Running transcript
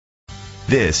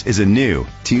This is a new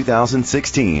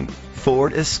 2016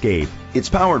 Ford Escape. It's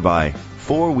powered by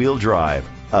four-wheel drive,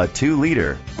 a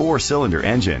 2-liter, 4-cylinder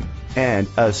engine, and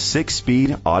a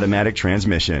 6-speed automatic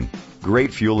transmission.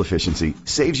 Great fuel efficiency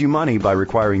saves you money by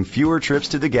requiring fewer trips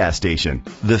to the gas station.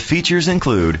 The features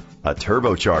include a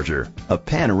turbocharger, a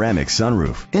panoramic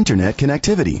sunroof, internet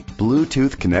connectivity,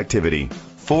 Bluetooth connectivity,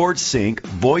 Ford Sync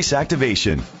voice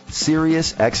activation,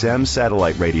 Sirius XM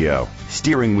satellite radio,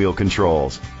 steering wheel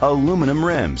controls, aluminum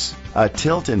rims, a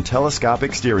tilt and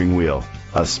telescopic steering wheel,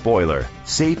 a spoiler.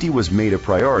 Safety was made a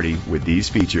priority with these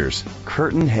features: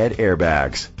 curtain head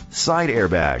airbags, side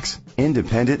airbags,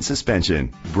 independent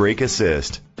suspension, brake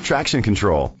assist, traction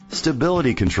control,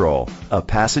 stability control, a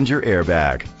passenger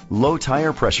airbag, low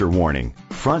tire pressure warning,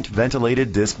 front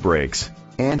ventilated disc brakes,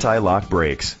 anti-lock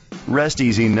brakes. Rest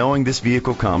easy knowing this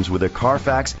vehicle comes with a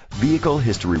Carfax Vehicle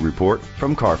History Report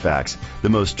from Carfax, the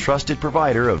most trusted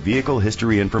provider of vehicle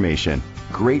history information.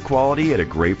 Great quality at a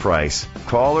great price.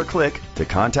 Call or click to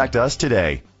contact us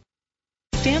today.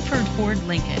 Stamford Ford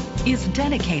Lincoln is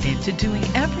dedicated to doing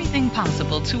everything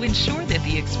possible to ensure that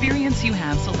the experience you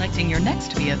have selecting your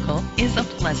next vehicle is a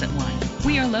pleasant one.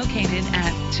 We are located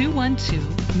at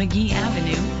 212 Magee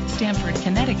Avenue, Stamford,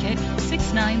 Connecticut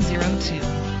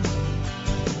 6902.